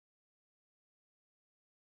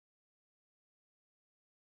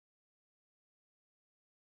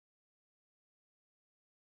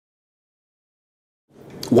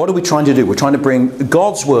what are we trying to do? We're trying to bring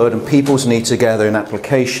God's word and people's need together in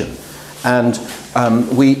application. And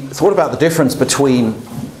we thought about the difference between...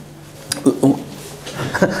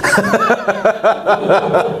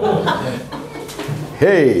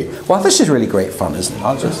 Hey, well, this is really great fun, isn't it?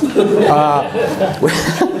 I'll just...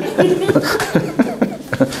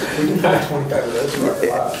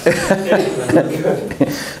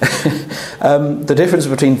 the difference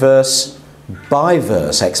between verse by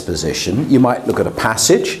verse exposition, you might look at a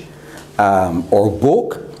passage or a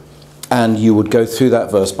book and you would go through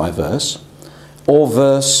that verse by verse, or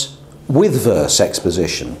verse with verse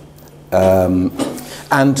exposition.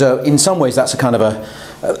 In some ways that's a kind of a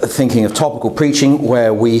thinking of topical preaching,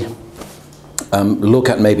 where we look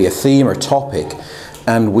at maybe a theme or a topic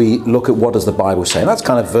and we look at what does the Bible say. And that's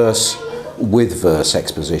kind of verse with verse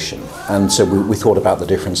exposition. And so we thought about the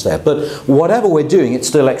difference there. But whatever we're doing, it's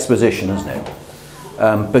still exposition, isn't it?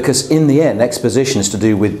 Because in the end, exposition is to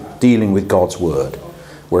do with dealing with God's word.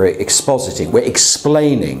 We're expositing, we're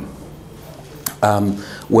explaining,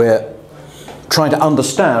 we're trying to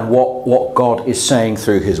understand what God is saying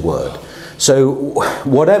through his word. So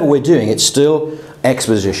whatever we're doing, it's still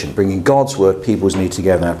exposition, bringing God's word, people's need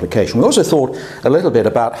together in application. We also thought a little bit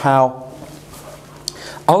about how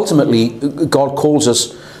ultimately God calls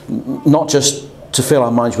us not just to fill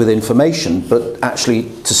our minds with information, but actually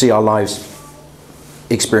to see our lives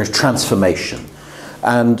experience transformation.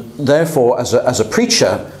 And therefore, as a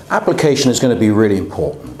preacher, application is going to be really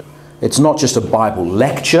important. It's not just a Bible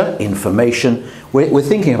lecture, information. We're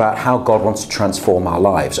thinking about how God wants to transform our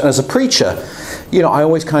lives. And as a preacher, you know, I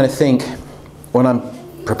always kind of think, when I'm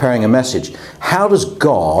preparing a message, how does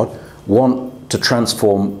God want to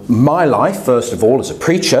transform my life, first of all, as a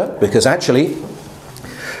preacher? Because actually,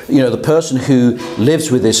 you know, the person who lives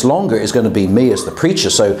with this longer is going to be me as the preacher.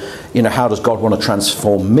 So, you know, how does God want to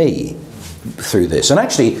transform me through this? And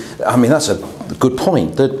actually, I mean, that's a good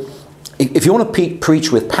point, that if you want to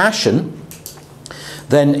preach with passion,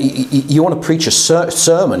 then you want to preach a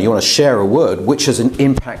sermon, you want to share a word which has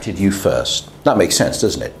impacted you first. That makes sense,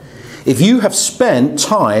 doesn't it? If you have spent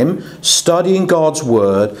time studying God's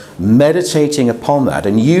word, meditating upon that,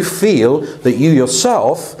 and you feel that you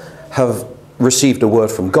yourself have received a word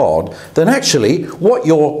from God, then actually what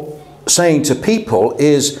you're saying to people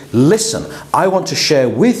is, listen, I want to share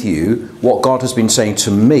with you what God has been saying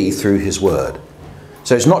to me through his word.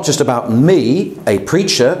 So it's not just about me, a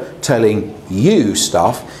preacher, telling you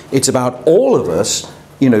stuff. It's about all of us,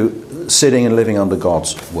 you know, sitting and living under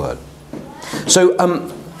God's word. So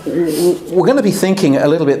we're going to be thinking a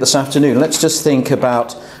little bit this afternoon. Let's just think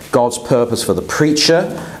about God's purpose for the preacher.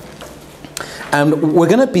 And we're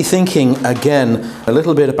going to be thinking again a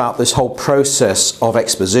little bit about this whole process of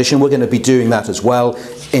exposition. We're going to be doing that as well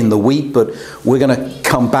in the week, but we're going to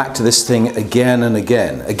come back to this thing again and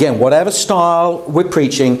again. Again, whatever style we're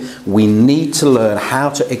preaching, we need to learn how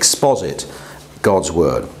to exposit God's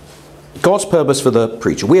word. God's purpose for the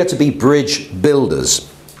preacher. We are to be bridge builders.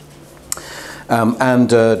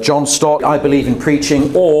 John Stott, I believe in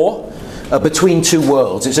preaching, or Between Two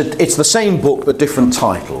Worlds. It's the same book but different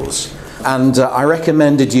titles. And I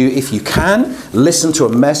recommended you, if you can, listen to a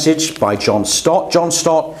message by John Stott. John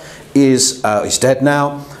Stott is he's dead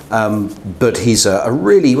now, but he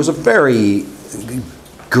was a very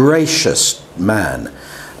gracious man.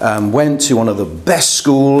 Went to one of the best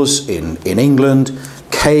schools in England,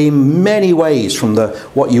 came many ways from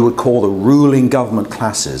what you would call the ruling government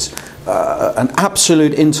classes. An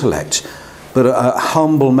absolute intellect, but a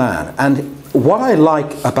humble man. And what I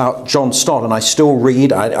like about John Stott, and I still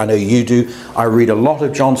read, I know you do, I read a lot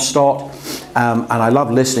of John Stott, and I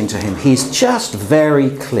love listening to him. He's just very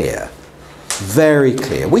clear, very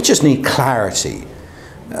clear. We just need clarity.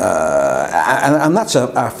 And that's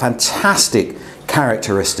a fantastic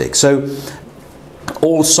characteristic. So,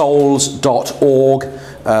 allsouls.org,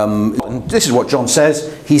 and this is what John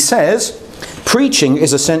says. He says, preaching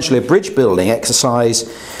is essentially a bridge building exercise.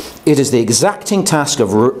 It is the exacting task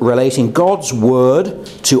of relating God's word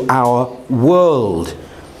to our world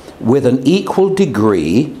with an equal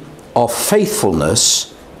degree of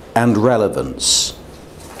faithfulness and relevance.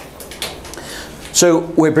 So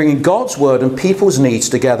we're bringing God's word and people's needs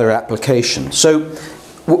together in application. So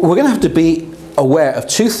we're going to have to be aware of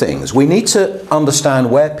two things. We need to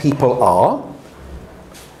understand where people are,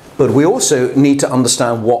 but we also need to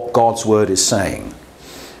understand what God's word is saying.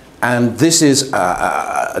 And this is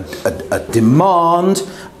a demand,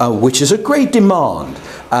 which is a great demand.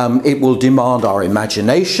 It will demand our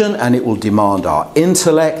imagination, and it will demand our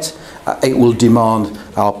intellect. It will demand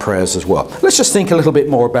our prayers as well. Let's just think a little bit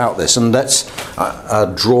more about this, and let's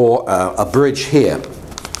draw a bridge here.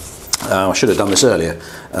 I should have done this earlier,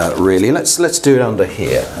 really. Let's do it under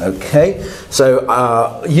here, okay?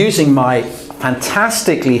 So using my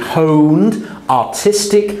fantastically honed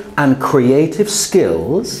artistic and creative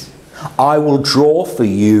skills, I will draw for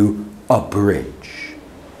you a bridge.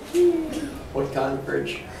 What kind of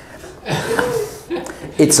bridge?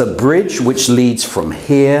 It's a bridge which leads from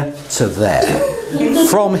here to there.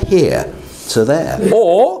 From here to there.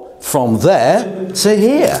 Or from there to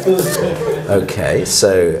here. Okay,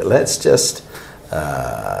 so let's just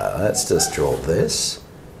draw this.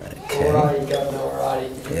 Okay. Alrighty, Governor,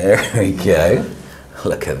 alrighty. There we go.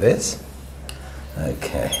 Look at this.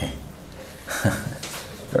 Okay.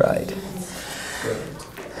 Right.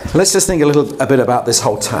 Let's just think a bit about this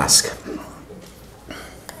whole task.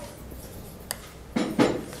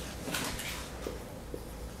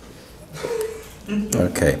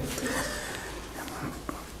 Okay.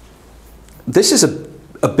 This is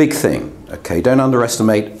a big thing, okay? Don't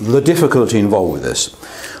underestimate the difficulty involved with this.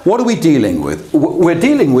 What are we dealing with? We're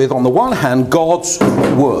dealing with, on the one hand, God's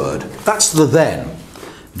Word. That's the then.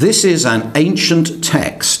 This is an ancient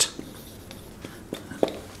text.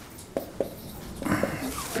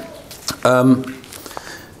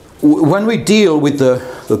 When we deal with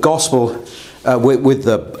the Gospel, with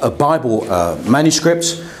the Bible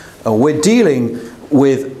manuscripts, we're dealing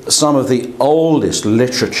with some of the oldest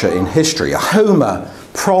literature in history. Homer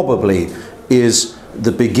probably is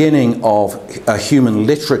the beginning of human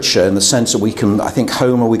literature in the sense that we can, I think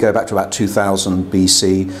Homer, we go back to about 2000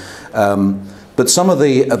 BC. But some of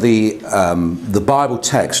the Bible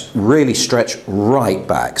texts really stretch right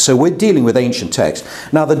back. So we're dealing with ancient texts.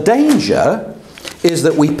 Now the danger is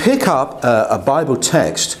that we pick up a Bible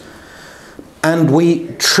text and we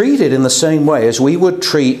treat it in the same way as we would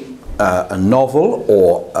treat a novel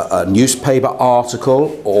or a newspaper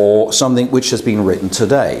article or something which has been written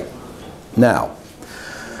today. Now,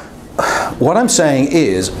 what I'm saying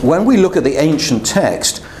is, when we look at the ancient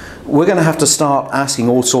text, we're going to have to start asking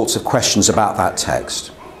all sorts of questions about that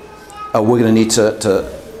text. We're going to need to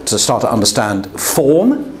start to understand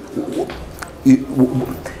form.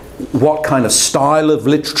 What kind of style of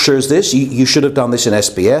literature is this? You should have done this in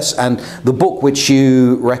SBS, and the book which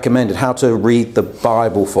you recommended, How to Read the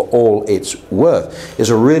Bible for All It's Worth,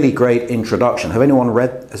 is a really great introduction. Has anyone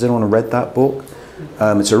read that book?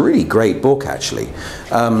 It's a really great book, actually,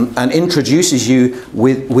 and introduces you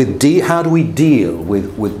with how do we deal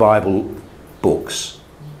with Bible books.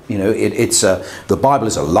 You know, the Bible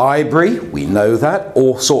is a library, we know that,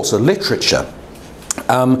 all sorts of literature,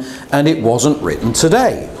 and it wasn't written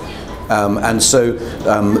today. And so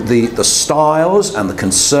the styles and the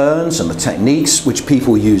concerns and the techniques which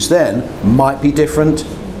people use then might be different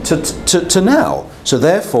to now. So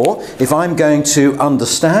therefore, if I'm going to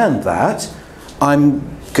understand that, I'm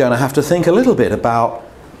going to have to think a little bit about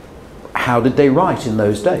how did they write in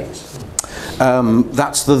those days.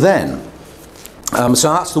 That's the then.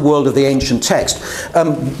 So that's the world of the ancient text.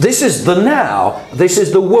 This is the now. This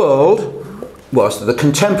is the world, well, it's the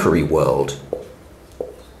contemporary world.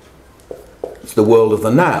 It's the world of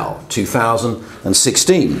the now,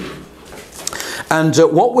 2016. And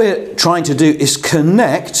what we're trying to do is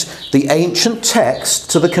connect the ancient text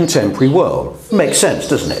to the contemporary world. Makes sense,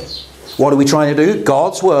 doesn't it? What are we trying to do?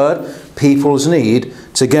 God's Word, people's need,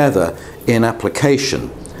 together in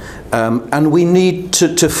application. And we need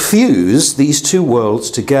to fuse these two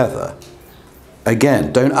worlds together.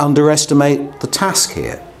 Again, don't underestimate the task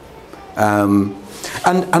here. And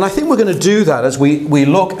I think we're going to do that as we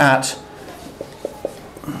look at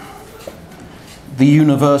the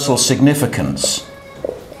universal significance.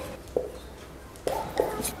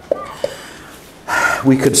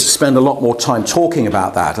 We could spend a lot more time talking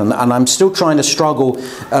about that, and I'm still trying to struggle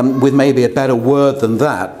with maybe a better word than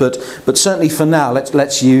that, but certainly for now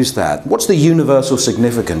let's use that. What's the universal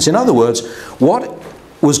significance? In other words, what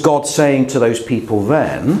was God saying to those people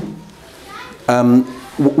then,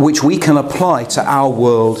 which we can apply to our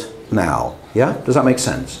world now? Yeah, does that make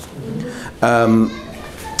sense?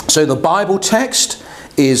 So the Bible text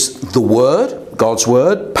is the Word, God's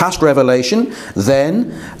Word, past revelation,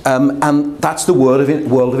 then, and that's the world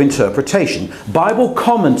of interpretation. Bible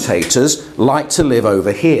commentators like to live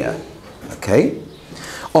over here. Okay?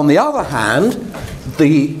 On the other hand,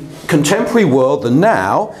 the contemporary world, the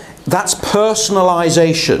now, that's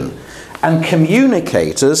personalization. And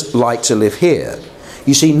communicators like to live here.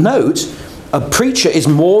 You see, note, a preacher is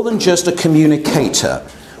more than just a communicator.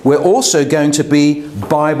 We're also going to be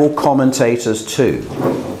Bible commentators too.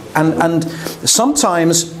 And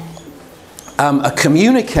sometimes a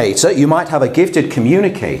communicator, you might have a gifted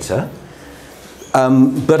communicator,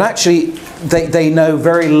 But actually, they know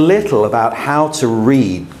very little about how to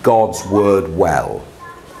read God's word well.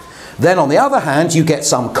 Then on the other hand, you get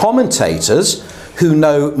some commentators who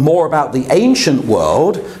know more about the ancient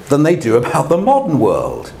world than they do about the modern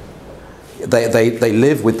world. They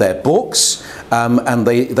live with their books, and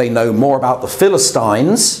they know more about the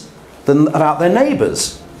Philistines than about their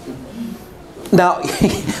neighbours. Now,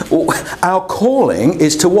 our calling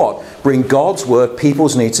is to what? Bring God's word,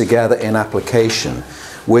 people's need together in application.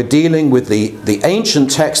 We're dealing with the ancient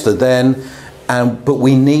text of then, but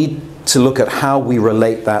we need to look at how we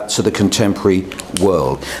relate that to the contemporary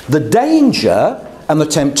world. The danger and the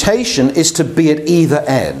temptation is to be at either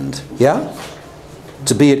end. Yeah?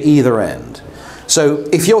 To be at either end. So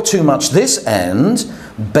if you're too much this end,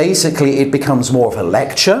 basically it becomes more of a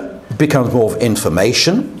lecture, it becomes more of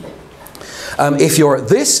information. If you're at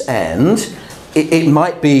this end, it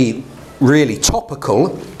might be really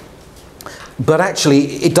topical, but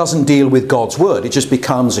actually it doesn't deal with God's word. It just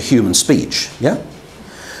becomes a human speech. Yeah?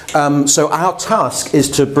 So our task is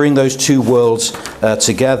to bring those two worlds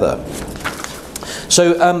together.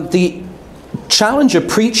 So the challenge of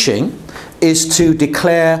preaching is to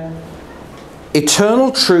declare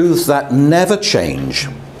eternal truths that never change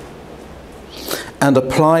and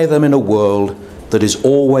apply them in a world that is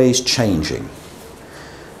always changing.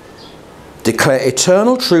 Declare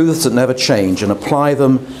eternal truths that never change and apply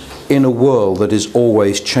them in a world that is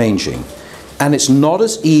always changing. And it's not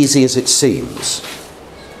as easy as it seems.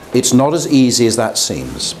 It's not as easy as that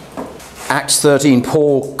seems. Acts 13,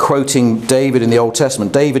 Paul quoting David in the Old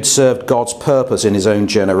Testament. David served God's purpose in his own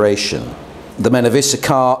generation. The men of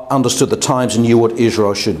Issachar understood the times and knew what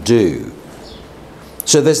Israel should do.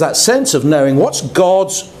 So there's that sense of knowing what's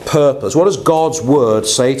God's purpose, what does God's word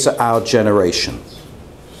say to our generation.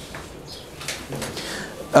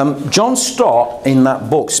 John Stott in that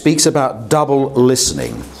book speaks about double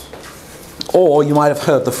listening. Or you might have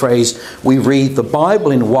heard the phrase, we read the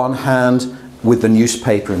Bible in one hand with the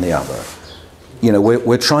newspaper in the other. You know,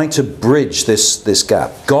 we're trying to bridge this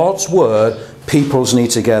gap. God's word, people's need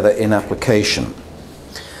together in application.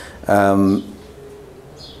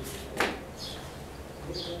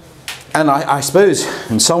 And I suppose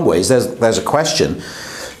in some ways there's a question,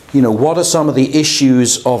 you know, what are some of the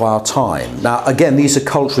issues of our time? Now, again, these are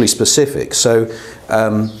culturally specific. So,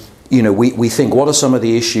 you know, we think, what are some of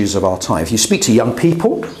the issues of our time? If you speak to young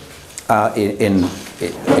people in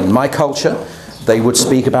my culture, they would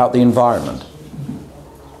speak about the environment.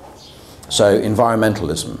 So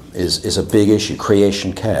environmentalism is a big issue.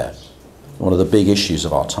 Creation care, one of the big issues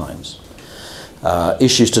of our times.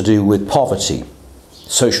 Issues to do with poverty,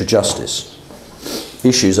 social justice,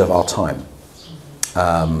 issues of our time.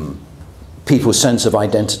 People's sense of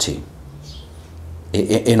identity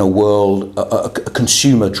in a world, a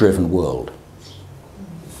consumer-driven world.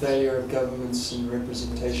 Failure of governments and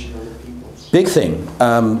representation of the people. Big thing.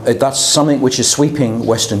 That's something which is sweeping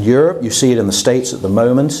Western Europe. You see it in the States at the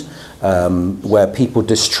moment, where people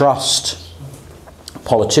distrust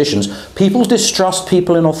politicians. People distrust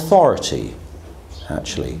people in authority,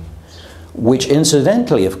 actually. Which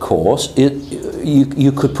incidentally, of course,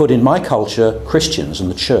 you could put in my culture Christians and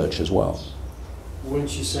the church as well.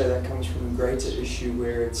 Wouldn't you say that comes from a greater issue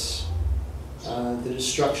where it's the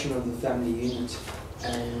destruction of the family unit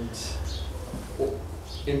and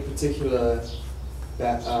in particular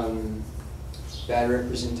bad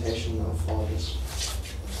representation of fathers,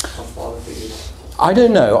 of father figures? I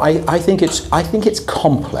don't know. I think it's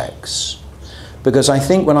complex, because I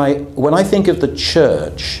think when I think of the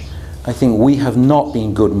church, I think we have not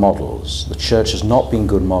been good models. The church has not been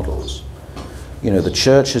good models. You know, the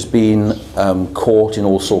church has been caught in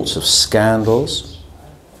all sorts of scandals.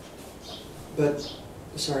 But,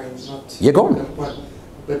 sorry, not... Yeah, go on.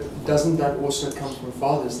 But doesn't that also come from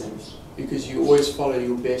fathers then? Because you always follow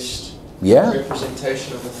your best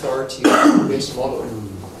representation of authority, your best model.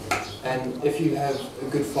 And if you have a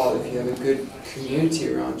good father, if you have a good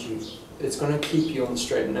community around you, it's going to keep you on the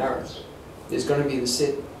straight and narrow. There's going to be the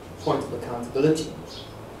set point of accountability.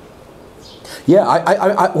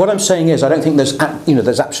 Yeah, what I'm saying is I don't think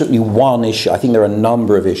there's absolutely one issue. I think there are a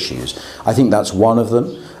number of issues. I think that's one of them.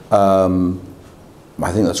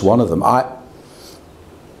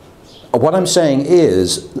 What I'm saying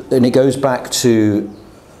is, and it goes back to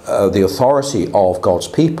the authority of God's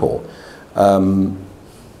people.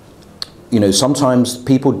 You know, sometimes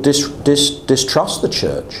people distrust the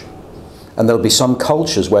church, and there'll be some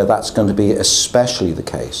cultures where that's going to be especially the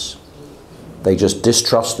case. They just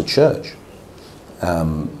distrust the church,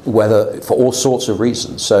 whether for all sorts of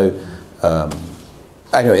reasons. So,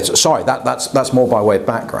 anyway, sorry, that's more by way of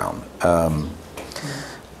background.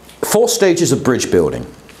 4 stages of bridge building.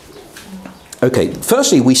 Okay,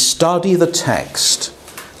 firstly, we study the text.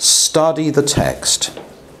 Study the text.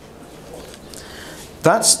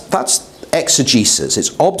 That's exegesis.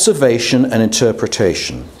 It's observation and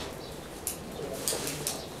interpretation.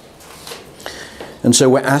 And so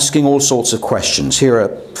we're asking all sorts of questions. Here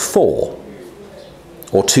are 4,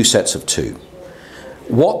 or 2 sets of 2.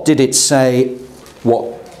 What did it say?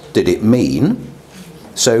 What did it mean?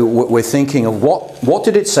 So we're thinking of what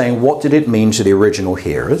did it say and what did it mean to the original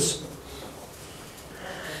hearers?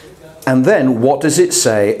 And then what does it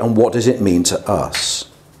say and what does it mean to us?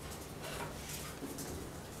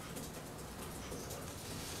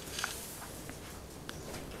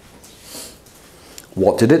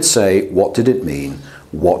 What did it say? What did it mean?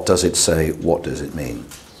 What does it say? What does it mean?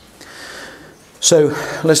 So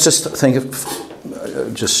let's just think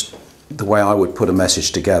of just the way I would put a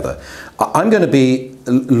message together. I'm going to be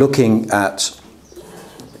looking at,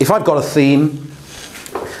 if I've got a theme,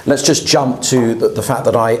 let's just jump to the fact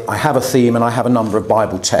that I have a theme and I have a number of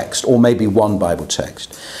Bible texts, or maybe one Bible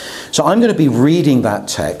text. So I'm going to be reading that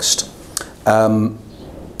text.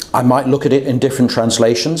 I might look at it in different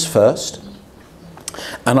translations first.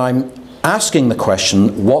 And I'm asking the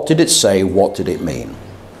question, what did it say? What did it mean?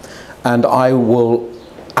 And I will,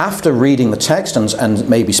 after reading the text and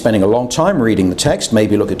maybe spending a long time reading the text,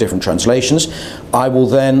 maybe look at different translations, I will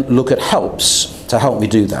then look at helps to help me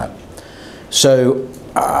do that. So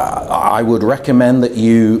I would recommend that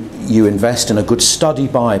you invest in a good study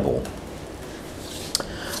Bible.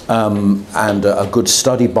 And a good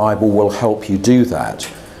study Bible will help you do that.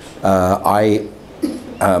 I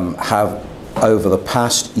have over the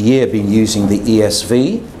past year been using the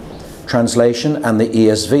ESV translation, and the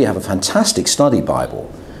ESV have a fantastic study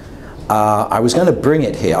Bible. I was going to bring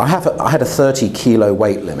it here. I had a 30 kilo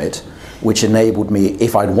weight limit, which enabled me,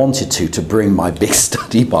 if I'd wanted to bring my big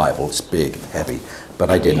study Bible. It's big, heavy, but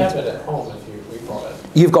I didn't. You have it at home if we brought it.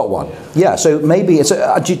 You've got one? Yeah, so maybe it's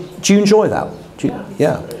do you enjoy that?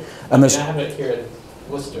 Yeah. And I have it here at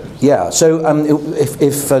Worcester. Yeah, so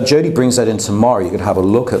if Jody brings that in tomorrow, you could have a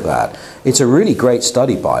look at that. It's a really great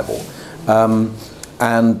study Bible.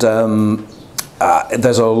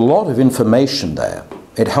 There's a lot of information there.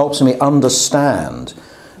 It helps me understand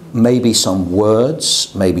maybe some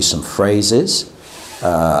words, maybe some phrases.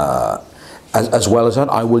 As well as that,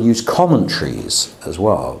 I will use commentaries as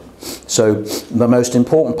well. So the most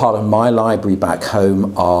important part of my library back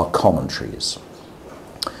home are commentaries.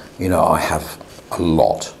 You know, I have a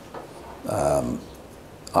lot.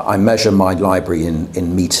 I measure my library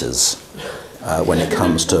in meters when it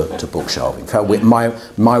comes to bookshelving. In fact,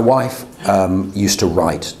 my wife used to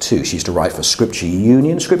write too. She used to write for Scripture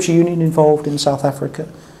Union. Scripture Union involved in South Africa?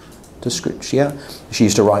 Yeah. She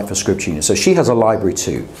used to write for Scripture Union. So she has a library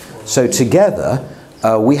too. So together,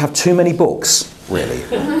 we have too many books, really.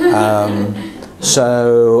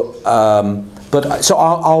 So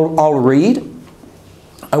I'll read.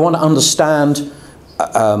 I want to understand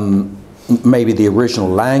maybe the original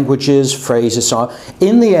languages, phrases. So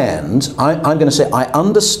in the end, I'm going to say I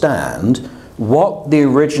understand what the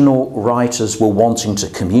original writers were wanting to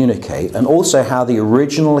communicate, and also how the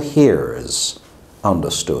original hearers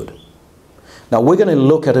understood. Now we're going to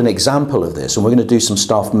look at an example of this, and we're going to do some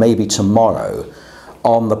stuff maybe tomorrow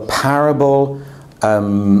on the parable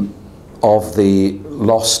of the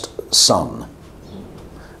lost son.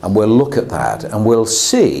 And we'll look at that, and we'll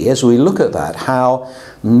see, as we look at that, how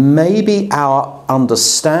maybe our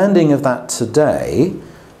understanding of that today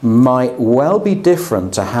might well be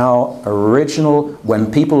different to how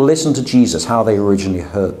when people listen to Jesus, how they originally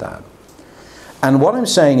heard that. And what I'm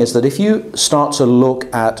saying is that if you start to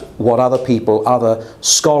look at what other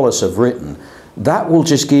scholars have written, that will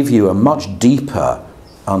just give you a much deeper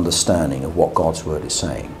understanding of what God's Word is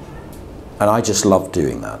saying. And I just love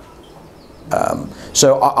doing that.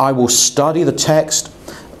 So I will study the text.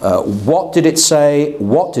 What did it say?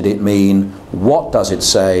 What did it mean? What does it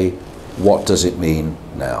say? What does it mean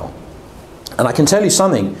now? And I can tell you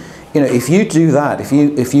something. You know, if you do that,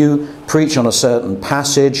 if you preach on a certain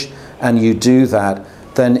passage and you do that,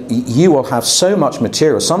 then you will have so much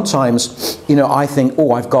material. Sometimes, you know, I think,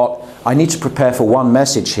 I need to prepare for one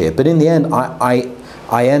message here. But in the end, I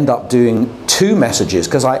end up doing 2 messages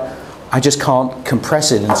because I just can't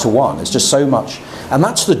compress it into one. It's just so much. And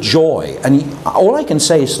that's the joy. And all I can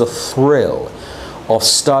say is the thrill of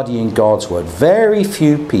studying God's Word. Very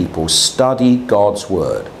few people study God's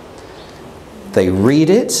Word. They read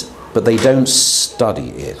it, but they don't study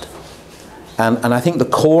it. And I think the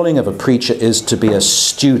calling of a preacher is to be a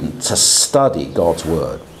student, to study God's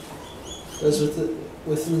Word.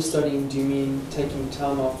 Within studying, do you mean taking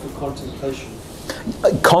time out for contemplation?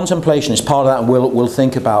 Contemplation is part of that, and we'll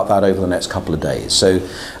think about that over the next couple of days. So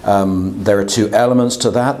there are two elements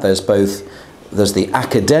to that. There's the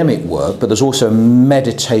academic work, but there's also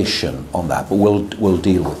meditation on that. But we'll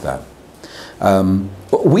deal with that.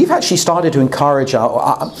 We've actually started to encourage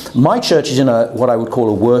my church is in what I would call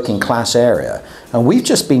a working class area, and we've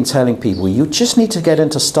just been telling people you just need to get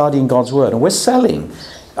into studying God's Word, and we're selling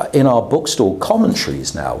in our bookstore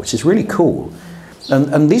commentaries now, which is really cool.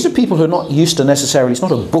 And these are people who are not used to necessarily, it's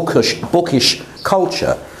not a bookish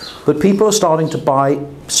culture, but people are starting to buy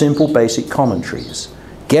simple basic commentaries.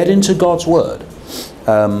 Get into God's Word.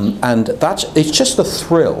 And it's just a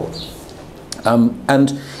thrill.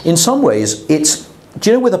 And in some ways, do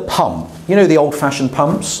you know with a pump, you know the old-fashioned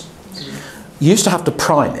pumps? You used to have to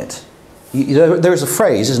prime it. There is a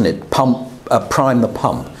phrase, isn't it? Prime the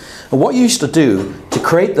pump. And what you used to do to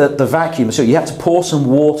create the vacuum, so you had to pour some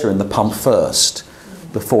water in the pump first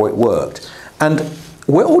before it worked. And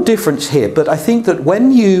we're all different here, but I think that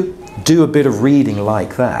when you do a bit of reading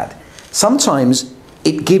like that, sometimes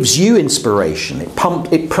it gives you inspiration.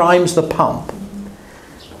 It primes the pump.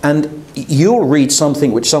 And you'll read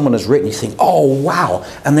something which someone has written, you think, oh wow,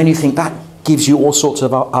 and then you think that gives you all sorts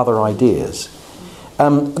of other ideas.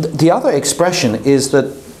 The other expression is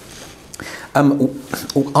that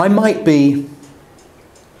I might be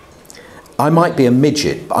a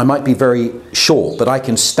midget, I might be very short, but I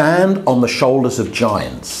can stand on the shoulders of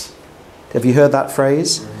giants. Have you heard that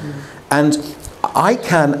phrase? And I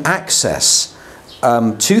can access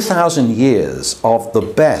 2,000 years of the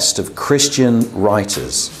best of Christian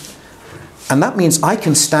writers. And that means I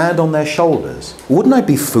can stand on their shoulders. Wouldn't I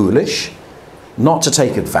be foolish not to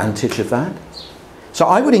take advantage of that? So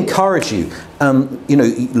I would encourage you,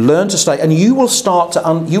 learn to study, and you will start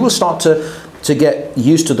to get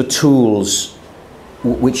used to the tools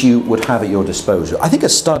which you would have at your disposal. I think a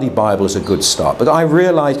study Bible is a good start, but I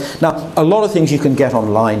realize now a lot of things you can get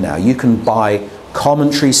online now. You can buy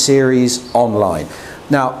commentary series online.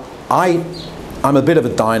 Now I'm a bit of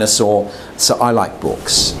a dinosaur, so I like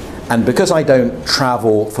books, and because I don't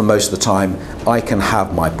travel for most of the time, I can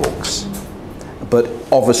have my books. But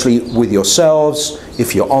obviously with yourselves,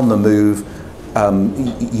 if you're on the move,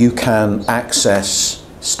 you can access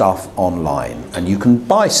stuff online and you can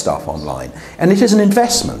buy stuff online. And it is an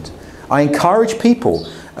investment. I encourage people,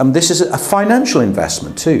 this is a financial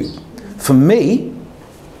investment too. For me,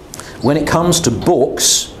 when it comes to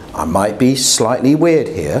books, I might be slightly weird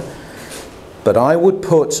here, but I would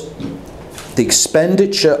put the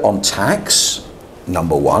expenditure on tax.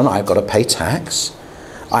 Number one, I've got to pay tax.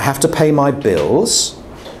 I have to pay my bills,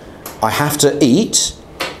 I have to eat,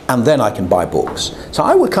 and then I can buy books. So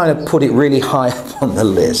I would kind of put it really high up on the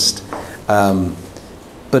list.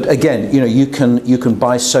 But again, you can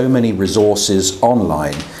buy so many resources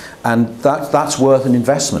online, and that's worth an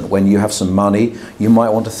investment. When you have some money, you might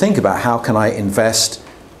want to think about how can I invest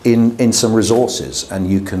in some resources, and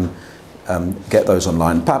you can get those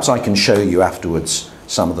online. Perhaps I can show you afterwards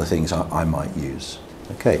some of the things I might use.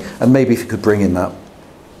 Okay, and maybe if you could bring in that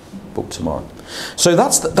book tomorrow. So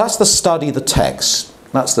that's the study, the text.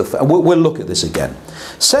 We'll look at this again.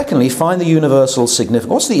 Secondly, find the universal significance.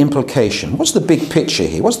 What's the implication? What's the big picture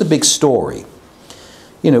here? What's the big story?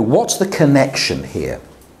 What's the connection here?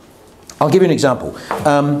 I'll give you an example.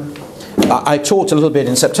 I talked a little bit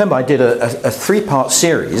in September. I did a three-part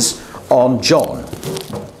series on John.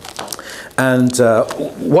 And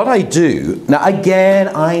what I do, now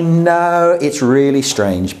again, I know it's really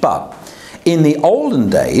strange, but in the olden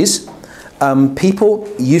days,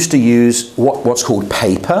 people used to use what's called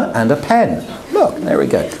paper and a pen. Look, there we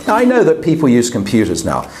go. Now, I know that people use computers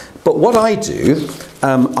now, but what I do,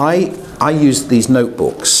 I use these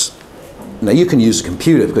notebooks. Now, you can use a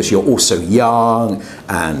computer because you're also young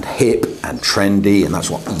and hip and trendy, and that's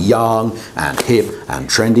what young and hip and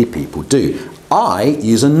trendy people do. I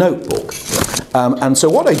use a notebook. And so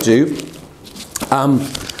what I do,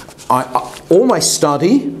 all my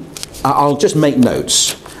study, I'll just make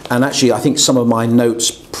notes. And actually, I think some of my notes,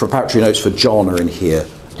 preparatory notes for John, are in here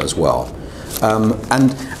as well.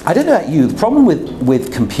 And I don't know about you, the problem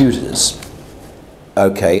with computers,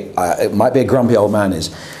 okay, it might be a grumpy old man, is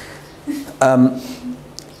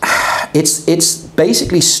it's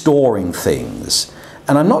basically storing things.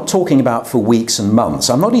 And I'm not talking about for weeks and months.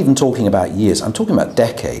 I'm not even talking about years. I'm talking about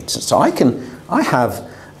decades. So I have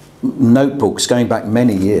notebooks going back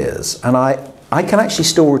many years, and I can actually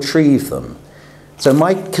still retrieve them. So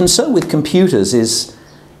my concern with computers is,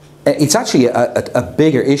 it's actually a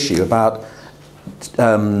bigger issue about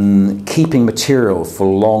keeping material for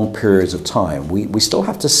long periods of time. We still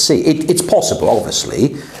have to see. It's possible,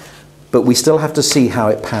 obviously, but we still have to see how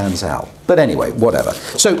it pans out. But anyway, whatever.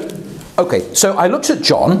 So, okay, so I looked at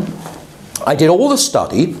John, I did all the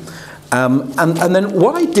study, and then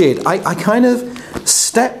what I did, I kind of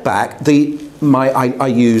stepped back. I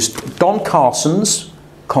used Don Carson's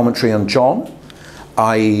commentary on John.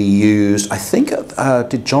 I used, I think,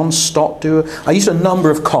 did John Stott do it? I used a number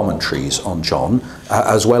of commentaries on John,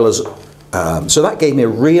 as well as, so that gave me a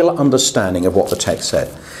real understanding of what the text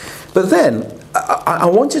said. But then, I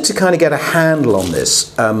wanted to kind of get a handle on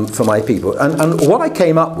this for my people. And what I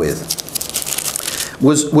came up with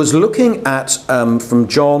was looking at, from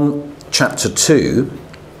John chapter 2,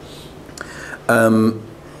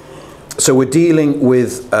 so we're dealing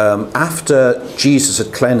with after Jesus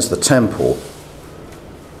had cleansed the temple.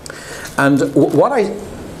 And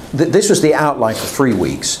this was the outline for 3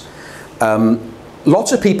 weeks.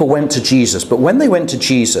 Lots of people went to Jesus, but when they went to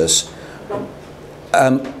Jesus,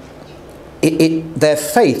 their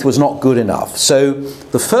faith was not good enough. So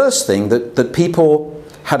the first thing, that people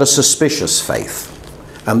had a suspicious faith.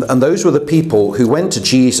 And those were the people who went to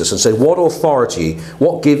Jesus and said, what authority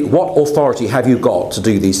have you got to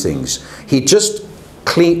do these things? He just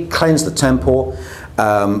cleansed the temple,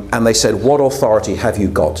 and they said, what authority have you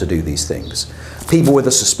got to do these things? People with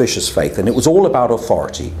a suspicious faith. And it was all about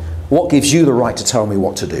authority. What gives you the right to tell me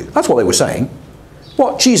what to do? That's what they were saying.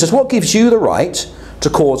 Jesus, what gives you the right to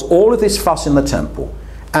cause all of this fuss in the temple?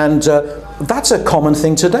 And that's a common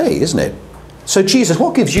thing today, isn't it? So Jesus,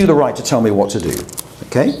 what gives you the right to tell me what to do?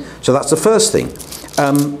 Okay, so that's the first thing.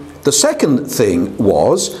 The second thing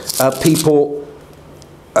was people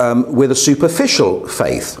with a superficial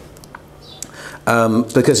faith.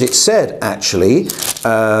 Because it said, actually,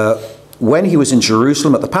 when he was in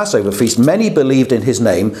Jerusalem at the Passover feast, many believed in his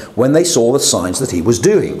name when they saw the signs that he was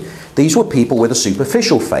doing. These were people with a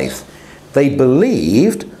superficial faith. They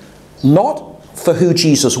believed not for who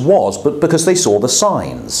Jesus was, but because they saw the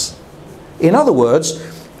signs. In other words,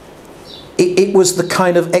 it was the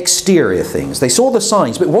kind of exterior things. They saw the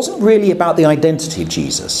signs, but it wasn't really about the identity of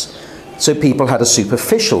Jesus. So people had a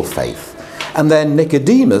superficial faith. And then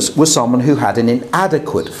Nicodemus was someone who had an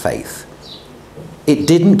inadequate faith. It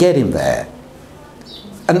didn't get him there.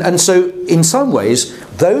 And so in some ways,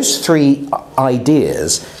 those three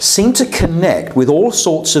ideas seem to connect with all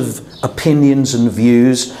sorts of opinions and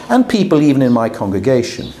views, and people even in my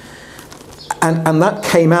congregation. And that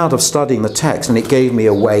came out of studying the text, and it gave me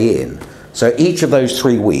a way in. So each of those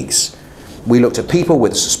 3 weeks, we looked at people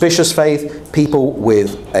with suspicious faith, people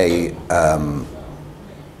with a,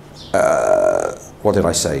 what did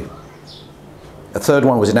I say? A third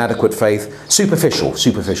one was inadequate faith, superficial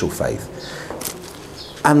faith.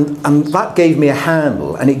 And that gave me a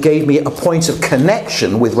handle, and it gave me a point of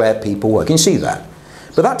connection with where people were. Can you see that?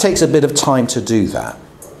 But that takes a bit of time to do that.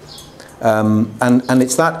 And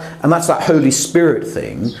that's that Holy Spirit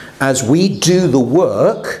thing. As we do the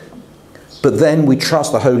work, but then we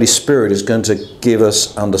trust the Holy Spirit is going to give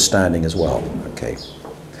us understanding as well. Okay.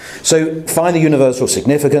 So find the universal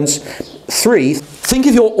significance. 3, think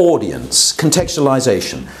of your audience,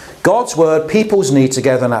 contextualization. God's word, people's need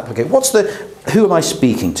together and applicate. Who am I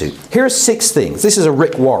speaking to? Here are 6 things. This is a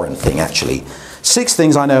Rick Warren thing, actually. 6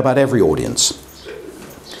 things I know about every audience.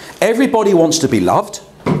 Everybody wants to be loved.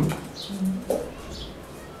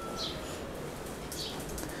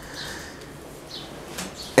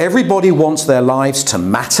 Everybody wants their lives to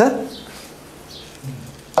matter.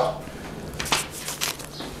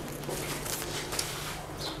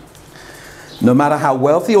 No matter how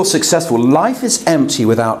wealthy or successful, life is empty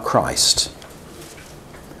without Christ.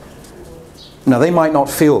 Now, they might not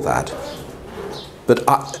feel that, but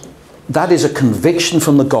that is a conviction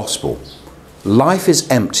from the gospel. Life is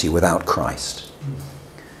empty without Christ.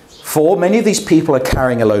 4, many of these people are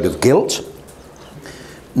carrying a load of guilt.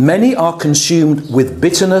 Many are consumed with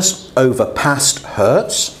bitterness over past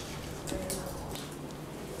hurts.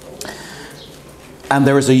 And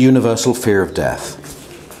there is a universal fear of death.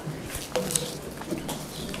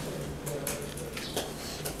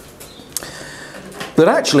 But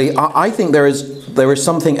actually, I think there is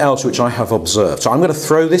something else which I have observed. So I'm going to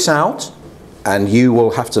throw this out, and you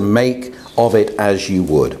will have to make of it as you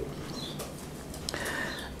would.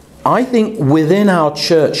 I think within our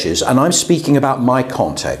churches, and I'm speaking about my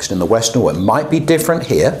context in the Western world, it might be different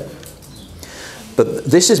here, but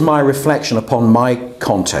this is my reflection upon my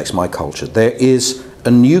context, my culture. There is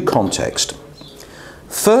a new context.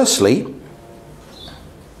 Firstly,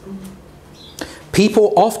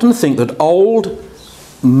 people often think that old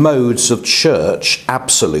modes of church,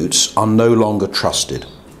 absolutes, are no longer trusted.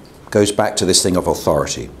 Goes back to this thing of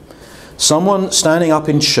authority. Someone standing up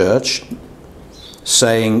in church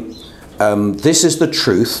saying, this is the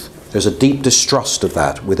truth, There's a deep distrust of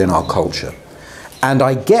that within our culture. And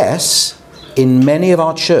I guess in many of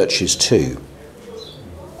our churches too.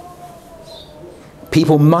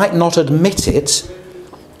 People might not admit it,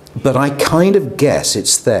 but I kind of guess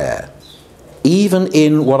it's there. Even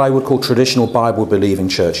in what I would call traditional Bible-believing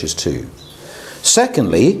churches too.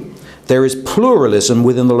 Secondly, there is pluralism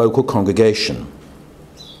within the local congregation.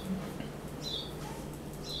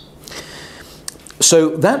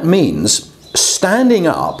 So that means standing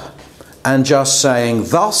up and just saying,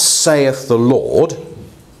 "Thus saith the Lord,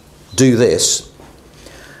 do this."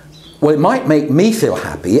 Well, it might make me feel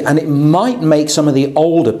happy, and it might make some of the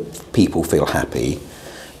older people feel happy,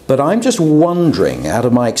 but I'm just wondering, out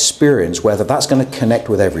of my experience, whether that's going to connect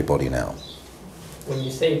with everybody now. When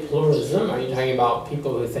you say pluralism, are you talking about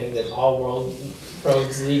people who think that all world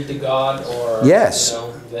roads lead to God, or yes,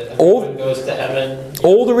 that everyone goes to heaven?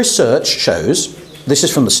 All the research shows, this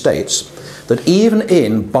is from the States, that even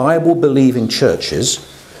in Bible-believing churches,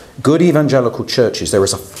 good evangelical churches, there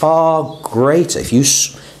is a far greater, if you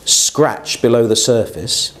scratch below the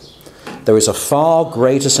surface, there is a far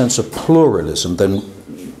greater sense of pluralism than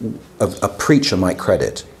a preacher might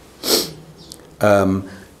credit. And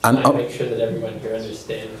make sure that everyone here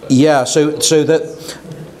understands. Yeah, so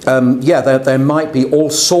that there might be all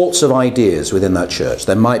sorts of ideas within that church.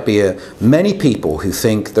 There might be many people who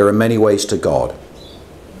think there are many ways to God.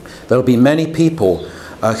 There'll be many people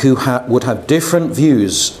who would have different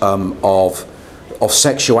views of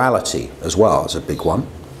sexuality as well as a big one.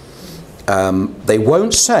 They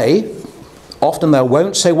won't say, often they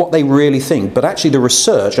won't say what they really think, but actually the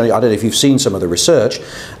research, I don't know if you've seen some of the research,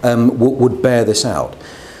 would bear this out.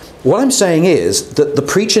 What I'm saying is that the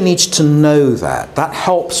preacher needs to know that. That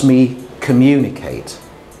helps me communicate.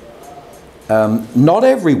 Not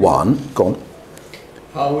everyone, go on.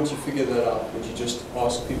 How would you figure that out? Would you just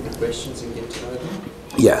ask people questions and get to know them?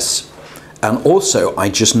 Yes. And also, I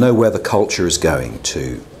just know where the culture is going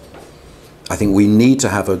to. I think we need to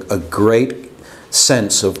have a great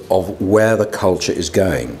sense of where the culture is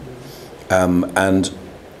going. And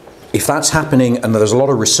if that's happening, and there's a lot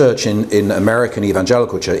of research in American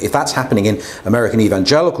evangelical church, if that's happening in American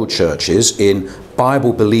evangelical churches in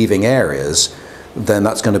Bible-believing areas, then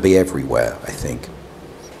that's going to be everywhere, I think.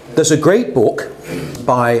 There's a great book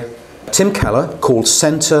by Tim Keller called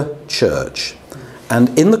Center Church.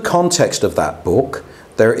 And in the context of that book,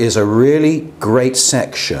 there is a really great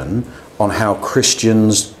section on how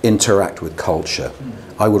Christians interact with culture.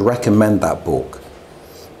 I would recommend that book.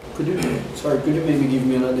 Could you maybe give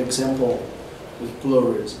me another example with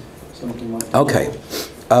pluralism? Something like that. Okay.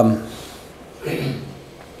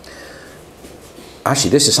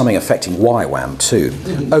 Actually, this is something affecting YWAM too.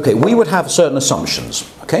 Okay, we would have certain assumptions,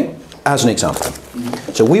 okay, as an example.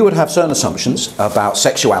 So we would have certain assumptions about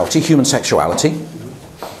sexuality, human sexuality.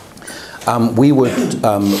 We would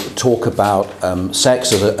talk about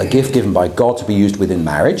sex as a gift given by God to be used within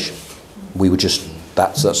marriage. We would just,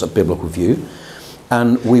 that's a biblical view.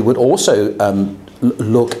 And we would also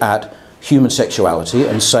look at human sexuality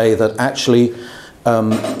and say that actually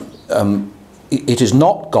it is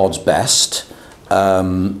not God's best.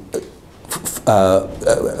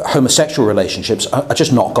 Homosexual relationships are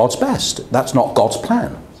just not God's best. That's not God's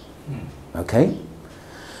plan. Okay?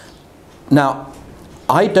 Now,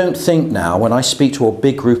 I don't think now, when I speak to a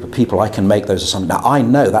big group of people, I can make those assumptions. Now, I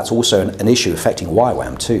know that's also an issue affecting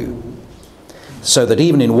YWAM too. So that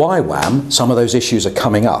even in YWAM, some of those issues are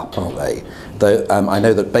coming up, aren't they? I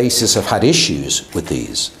know that bases have had issues with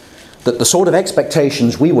these. That the sort of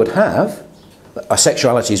expectations we would have,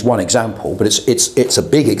 sexuality is one example, but it's a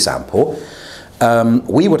big example.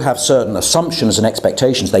 We would have certain assumptions and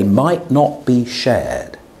expectations. They might not be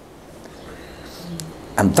shared.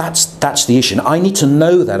 And that's the issue. And I need to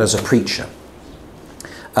know that as a preacher.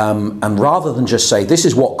 And rather than just say, this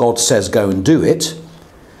is what God says, go and do it,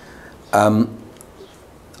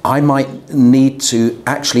 I might need to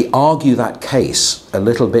actually argue that case a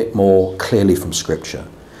little bit more clearly from Scripture.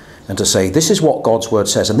 And to say, this is what God's Word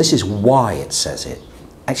says, and this is why it says it.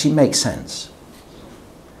 Actually makes sense.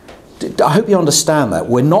 I hope you understand that.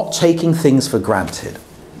 We're not taking things for granted.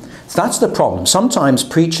 That's the problem. Sometimes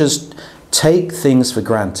preachers take things for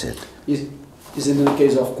granted. Is it in the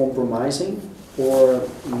case of compromising, or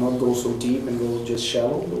not go so deep and go just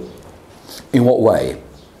shallow? In what way?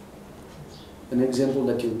 An example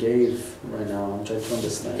that you gave right now, I'm trying to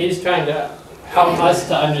understand. He's trying to help us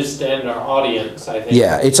to understand our audience, I think.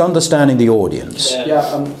 Yeah, it's understanding the audience. My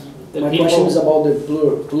question is about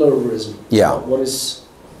the pluralism. Yeah. What is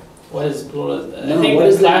pluralism? No, I think what the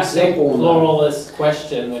is the classic example pluralist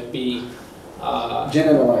question would be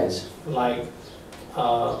generalize. like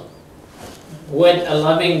would a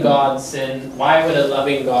loving God send? Why would a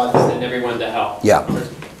loving God send everyone to hell? Yeah.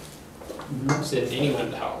 Send anyone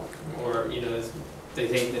to hell, or they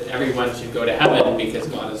think that everyone should go to heaven because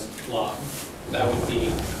God is love. That would be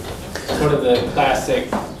sort of the classic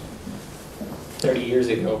 30 years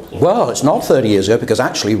ago. Well, it's not 30 years ago, because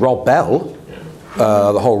actually Rob Bell,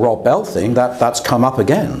 the whole Rob Bell thing, that's come up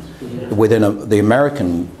again within the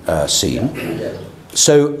American scene.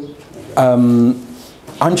 So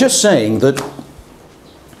I'm just saying that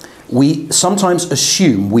we sometimes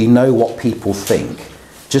assume we know what people think.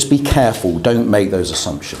 Just be careful, don't make those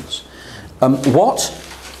assumptions. What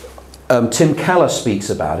Tim Keller speaks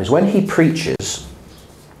about is when he preaches,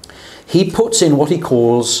 he puts in what he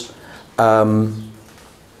calls toolbar.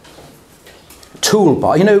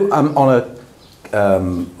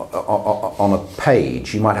 On a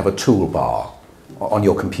page, you might have a toolbar on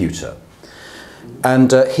your computer.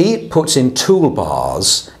 And he puts in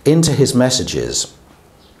toolbars into his messages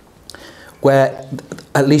where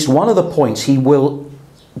at least one of the points he will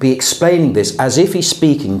be explaining this as if he's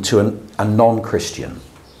speaking to a non-Christian.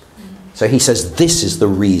 So he says, this is the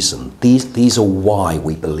reason. These are why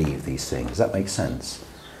we believe these things. Does that make sense?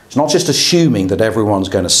 It's not just assuming that everyone's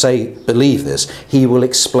going to believe this. He will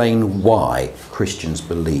explain why Christians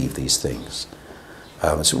believe these things.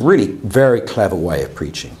 It's a really very clever way of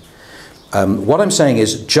preaching. What I'm saying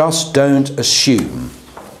is, just don't assume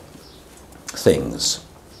things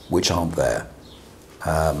which aren't there.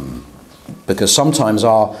 Because sometimes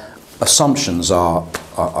our assumptions are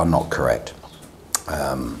not correct.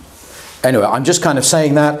 Anyway, I'm just kind of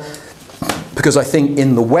saying that because I think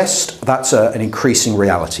in the West that's an increasing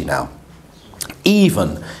reality now.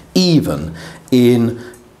 Even in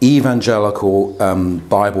evangelical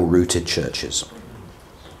Bible-rooted churches.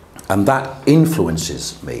 And that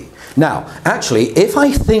influences me. Now, actually, if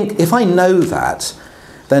I know that,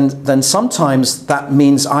 then sometimes that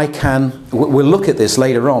means I can, we'll look at this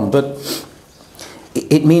later on, but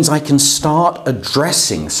it means I can start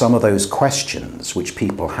addressing some of those questions which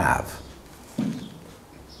people have.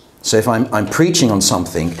 So if I'm preaching on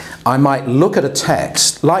something, I might look at a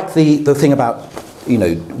text, like the thing about,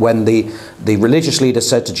 when the religious leader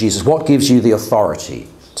said to Jesus, what gives you the authority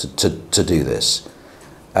to do this?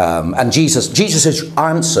 And Jesus'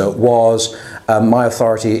 answer was, my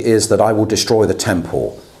authority is that I will destroy the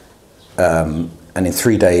temple, and in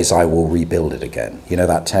 3 days I will rebuild it again. You know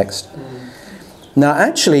that text? Now,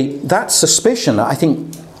 actually, that suspicion, I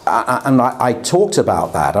think, and I talked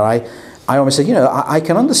about that, and I always said, I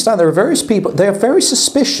can understand there are various people, they are very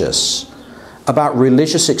suspicious about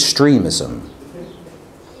religious extremism,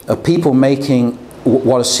 of people making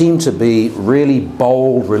what seem to be really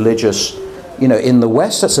bold religious, in the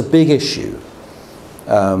West that's a big issue.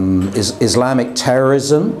 Islamic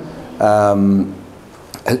terrorism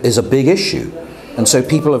is a big issue, and so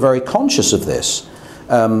people are very conscious of this.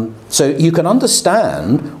 So you can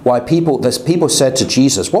understand why people said to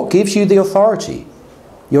Jesus, what gives you the authority?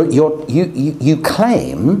 You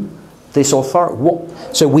claim this authority.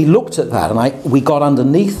 So we looked at that, and we got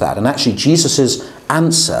underneath that, and actually Jesus'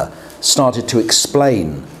 answer started to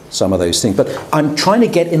explain some of those things. But I'm trying to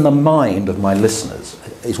get in the mind of my listeners,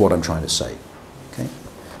 is what I'm trying to say. Okay.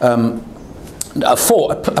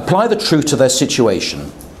 4, apply the truth to their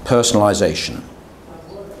situation, personalization.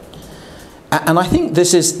 And I think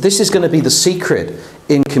this is going to be the secret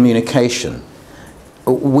in communication.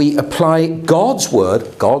 We apply God's word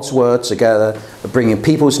together, bringing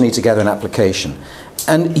people's need together in application.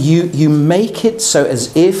 And you make it so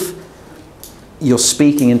as if you're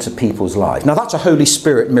speaking into people's lives. Now that's a Holy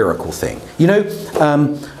Spirit miracle thing.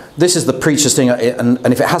 This is the preacher's thing, and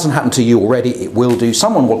if it hasn't happened to you already, it will do.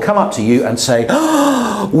 Someone will come up to you and say,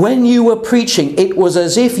 oh, when you were preaching, it was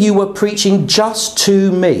as if you were preaching just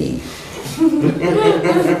to me.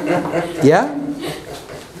 Yeah?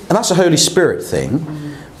 And that's a Holy Spirit thing,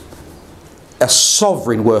 a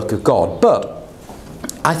sovereign work of God. But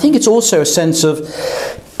I think it's also a sense of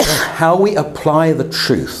how we apply the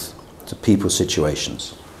truth to people's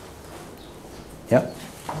situations. Yeah?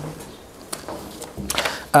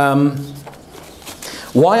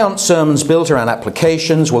 Why aren't sermons built around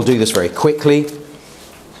applications? We'll do this very quickly.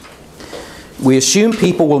 We assume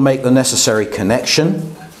people will make the necessary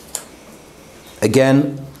connection.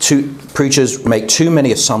 Again, preachers make too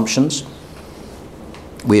many assumptions.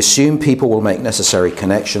 We assume people will make necessary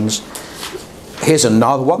connections. Here's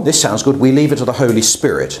another one. This sounds good. We leave it to the Holy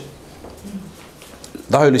Spirit.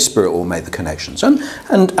 The Holy Spirit will make the connections. And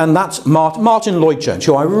that's Martin Lloyd-Jones,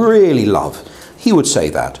 who I really love. He would say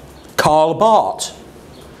that. Karl Barth,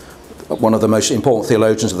 one of the most important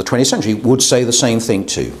theologians of the 20th century, would say the same thing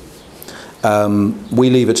too. We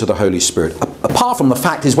leave it to the Holy Spirit. apart from the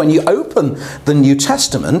fact is when you open the New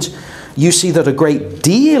Testament, you see that a great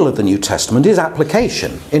deal of the New Testament is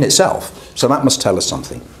application in itself. So that must tell us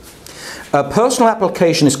something. Personal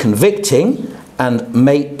application is convicting and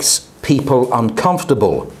makes people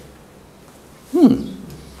uncomfortable.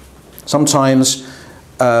 Sometimes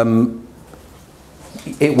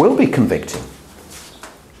it will be convicting.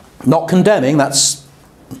 Not condemning, that's,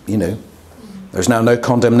 there's now no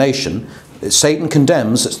condemnation. Satan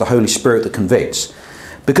condemns, it's the Holy Spirit that convicts.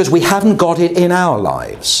 Because we haven't got it in our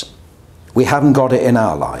lives. We haven't got it in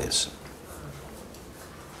our lives.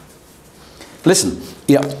 Listen,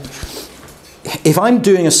 if I'm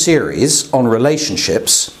doing a series on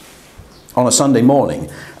relationships on a Sunday morning,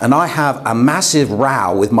 and I have a massive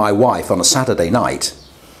row with my wife on a Saturday night,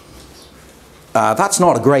 that's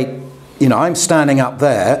not a great, I'm standing up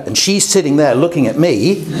there and she's sitting there looking at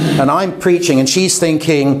me and I'm preaching and she's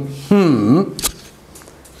thinking,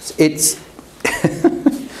 it's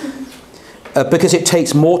because it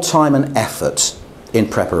takes more time and effort in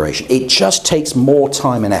preparation. It just takes more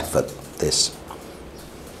time and effort, this.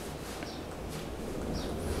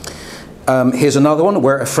 Here's another one.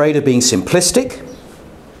 We're afraid of being simplistic.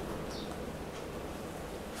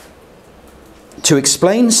 To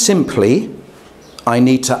explain simply, I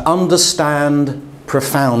need to understand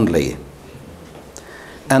profoundly.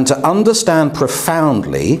 And to understand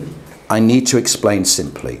profoundly, I need to explain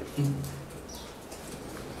simply.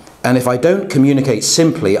 And if I don't communicate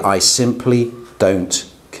simply, I simply don't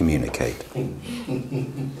communicate.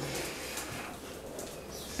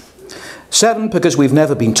 7, because we've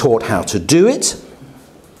never been taught how to do it.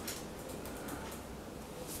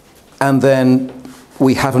 And then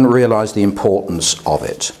we haven't realized the importance of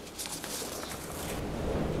it.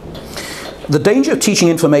 The danger of teaching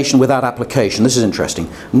information without application, this is interesting.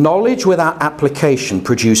 Knowledge without application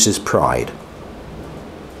produces pride.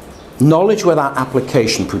 Knowledge without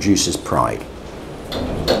application produces pride.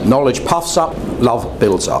 Knowledge puffs up, love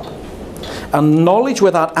builds up. And knowledge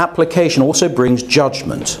without application also brings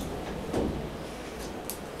judgment.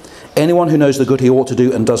 Anyone who knows the good he ought to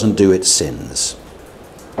do and doesn't do it sins.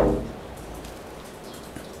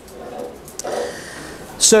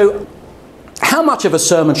 So, how much of a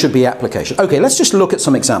sermon should be application? Okay, let's just look at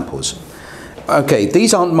some examples. Okay,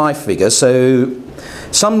 these aren't my figures, so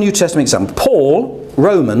some New Testament examples. Paul,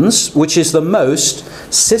 Romans, which is the most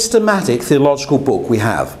systematic theological book we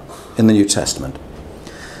have in the New Testament.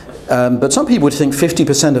 But some people would think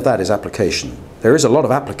 50% of that is application. There is a lot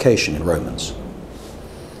of application in Romans.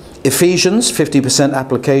 Ephesians, 50%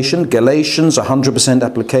 application. Galatians, 100%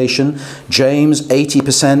 application. James,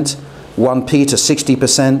 80%. 1 Peter,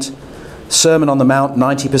 60%. Sermon on the Mount,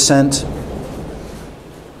 90%.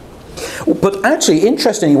 But actually,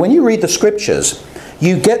 interestingly, when you read the scriptures,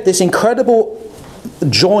 you get this incredible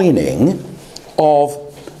joining of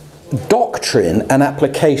doctrine and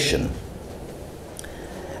application.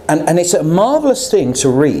 And it's a marvelous thing to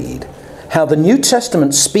read how the New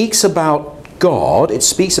Testament speaks about God, it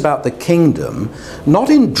speaks about the kingdom,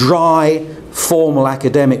 not in dry, formal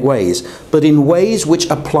academic ways, but in ways which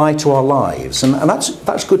apply to our lives. And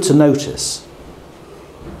that's good to notice.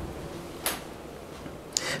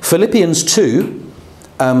 Philippians 2,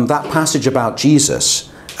 that passage about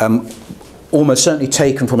Jesus, almost certainly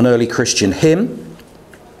taken from an early Christian hymn.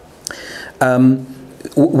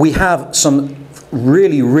 We have some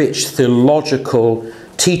really rich theological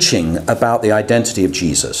teaching about the identity of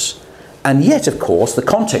Jesus. And yet, of course, the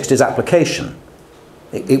context is application.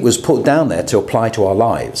 It was put down there to apply to our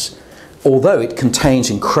lives, although it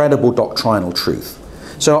contains incredible doctrinal truth.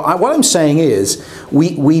 So what I'm saying is,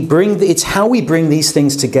 it's how we bring these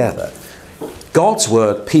things together. God's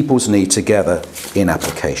word, people's need together in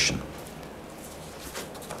application.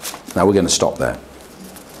 Now we're going to stop there.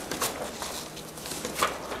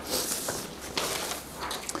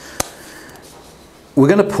 We're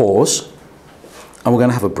going to pause, and we're going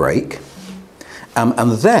to have a break.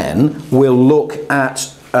 And then we'll look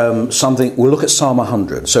at we'll look at Psalm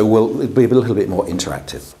 100. So it'll be a little bit more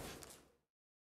interactive.